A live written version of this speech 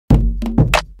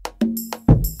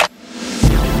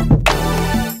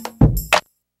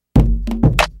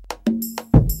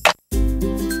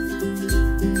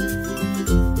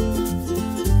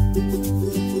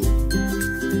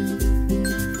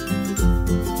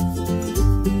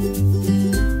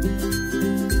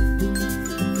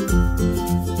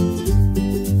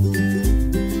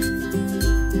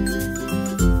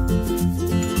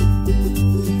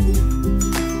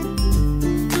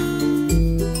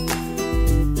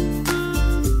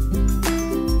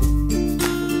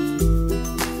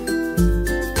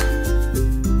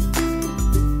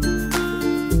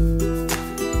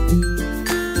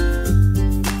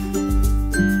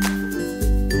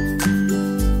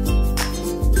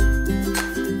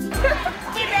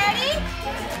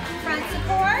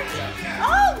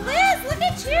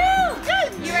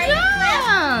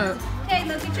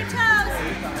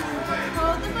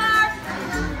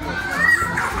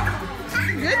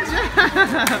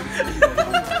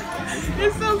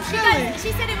It's so chilly.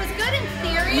 She said it was good in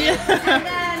theory, and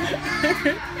then...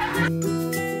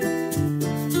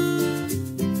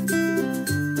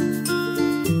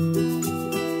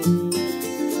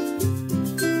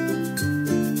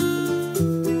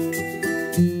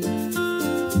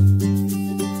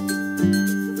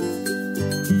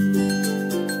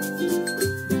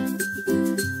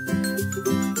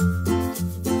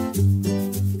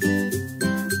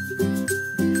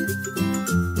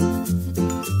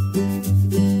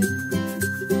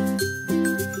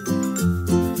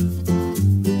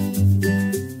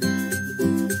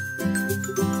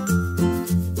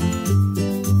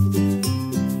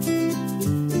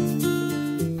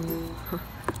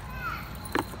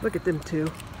 Look at them two.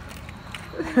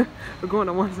 We're going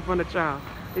to Once Upon a Child.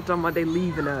 They talking about they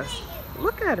leaving us.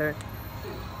 Look at her.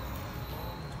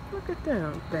 Look at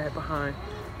them. Bad behind.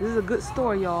 This is a good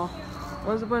store, y'all.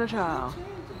 Once Upon a Child.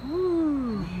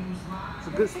 Woo. It's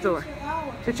a good store.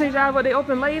 They change hours, but they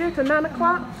open later to 9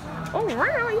 o'clock. Oh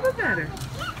wow, even better.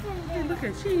 Hey, look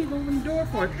at she even opened the door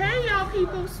for us. Hey y'all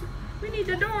peoples. We need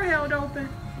the door held open.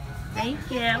 Thank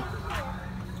you.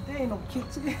 There ain't no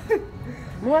kitchen.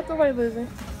 Move out the way, Lizzie.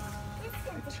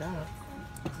 Good job.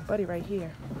 Buddy right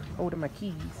here, holding my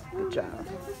keys. Good job.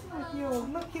 Yo,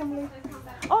 look, Kimberly.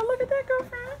 Oh, look at that,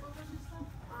 girlfriend.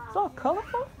 It's all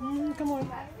colorful. Come on.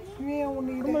 You don't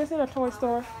need Come on, it's in a toy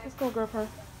store. Let's go, girlfriend.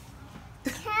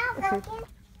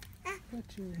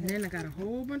 And then I got a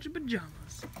whole bunch of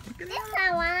pajamas. Look at This is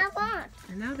what I want.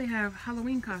 And now they have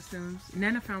Halloween costumes.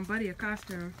 Nana found Buddy a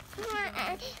costume.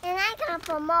 And I got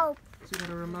a remote. She got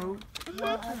a remote.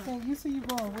 Well, I think you see you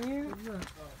going where? Look,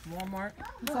 Walmart.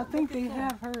 Because I think they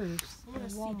have hers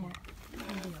at Walmart.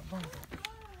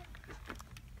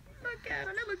 Look at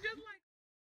her. They look just like.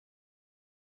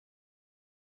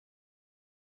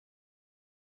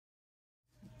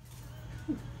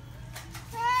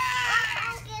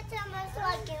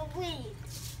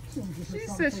 She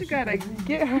said she gotta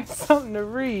get her something to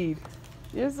read.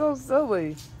 You're so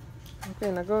silly.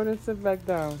 Okay, now go ahead and sit back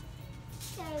down.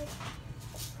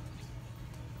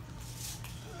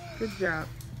 Good job.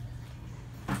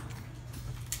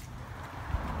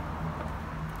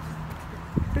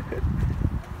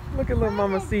 Look at little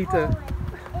Mamacita.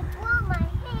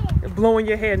 Blowing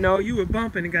your hair. No, you were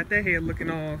bumping and got that hair looking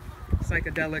all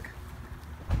psychedelic.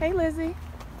 Hey Lizzie,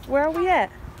 where are we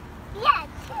at? Yeah,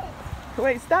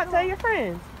 Wait, stop, tell your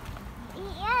friends.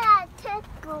 yeah, church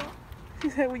school. She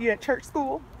said, well, you at church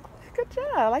school? Good job,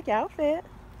 I like your outfit.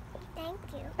 Thank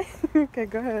you. Okay,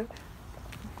 go ahead.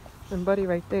 And Buddy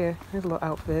right there, his little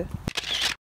outfit.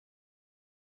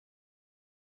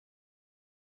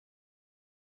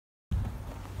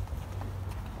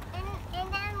 And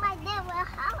then right there was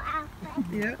her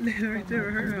outfit. Yeah, right there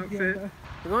with her outfit.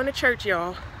 We're going to church,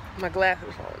 y'all. My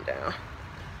glasses falling down.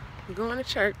 We're going to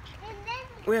church. And then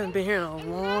We haven't been here in a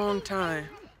long time.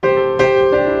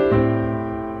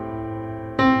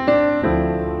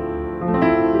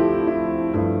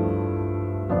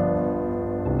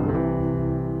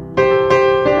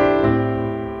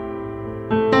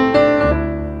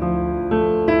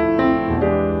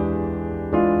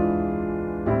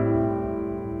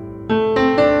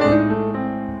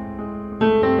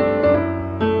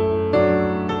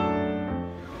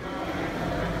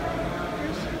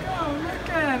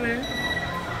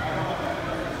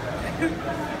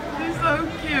 She's so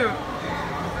cute.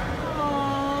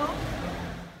 Aww.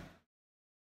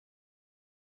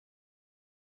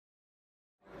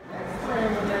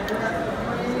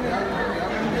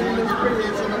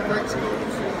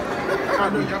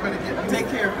 Take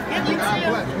care.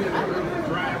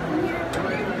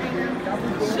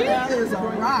 She is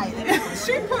alright.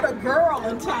 She put a girl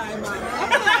in time out.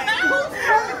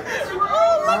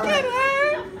 Oh, look at her.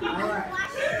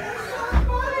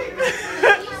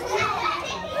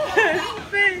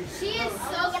 she is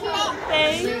so cute.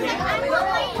 Thank you.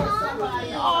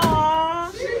 Aww.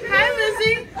 Hi,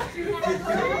 Lizzie.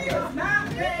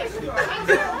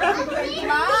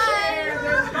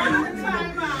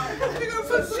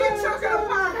 She took it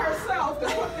upon herself to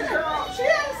put the girl. She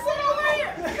had to sit over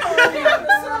here.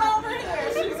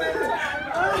 She's in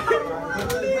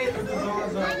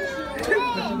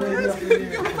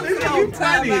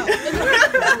time.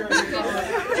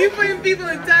 You putting people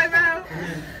in timeout?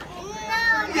 No,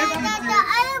 the other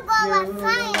girl was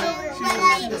fighting,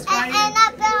 and I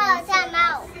put her time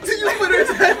out. You put her in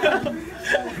timeout?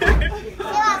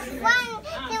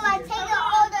 She was taking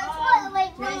all the toys away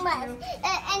from us,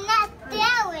 and not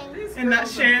daring. And not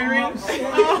sharing?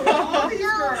 Oh,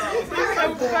 that's so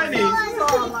funny.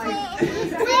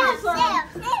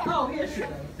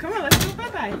 Come on, let's go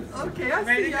bye-bye. Okay. Okay, I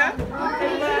Ready see to y'all. go?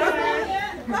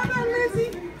 Bye-bye, Lizzie.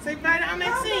 Say bye to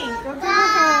Maxine. Go give her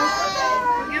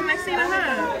a Give Maxine a hug.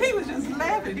 hug. He was just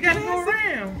laughing. You gotta go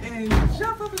around. And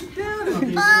jump up and down.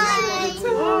 And Bye.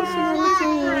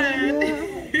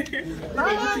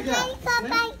 Bye, what you got? Come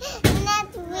back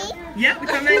next week. Yep, we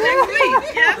come back next week.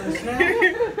 Yep.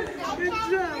 Good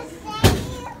job.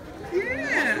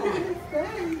 Yeah.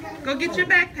 Go get your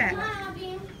backpack.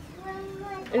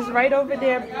 It's right over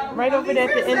there at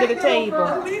the end of the table.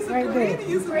 Right there.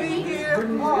 Used to be here.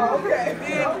 Oh, okay. And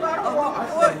then a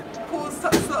foot pulled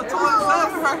towards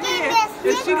up her hand,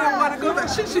 and she didn't want to go back.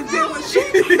 She did what she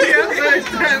did. Yeah, first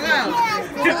time out.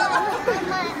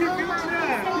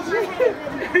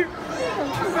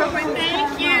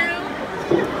 Thank you.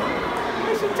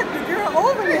 She took the girl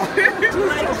over there. You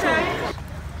like church?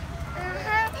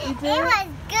 It was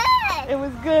good. It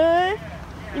was good.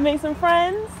 You made some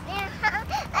friends?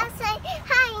 I said,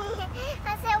 hi.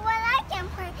 I said, well, I can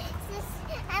play.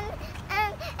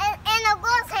 And the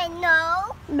girl said, no.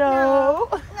 No.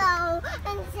 No.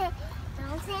 And said,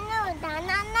 don't say no. That's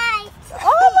not nice.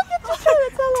 Oh, look at you trying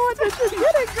to tell her what to do.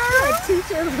 Get it, girl.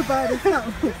 Teach everybody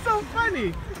something. It's so funny.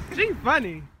 She's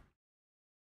funny.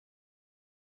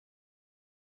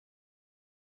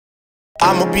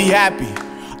 I'ma be happy,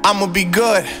 I'ma be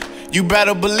good, you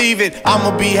better believe it.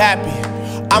 I'ma be happy,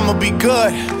 I'ma be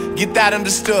good, get that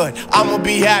understood. I'ma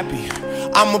be happy,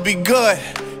 I'ma be good,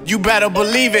 you better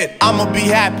believe it. I'ma be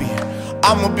happy,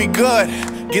 I'ma be good,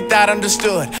 get that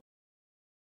understood.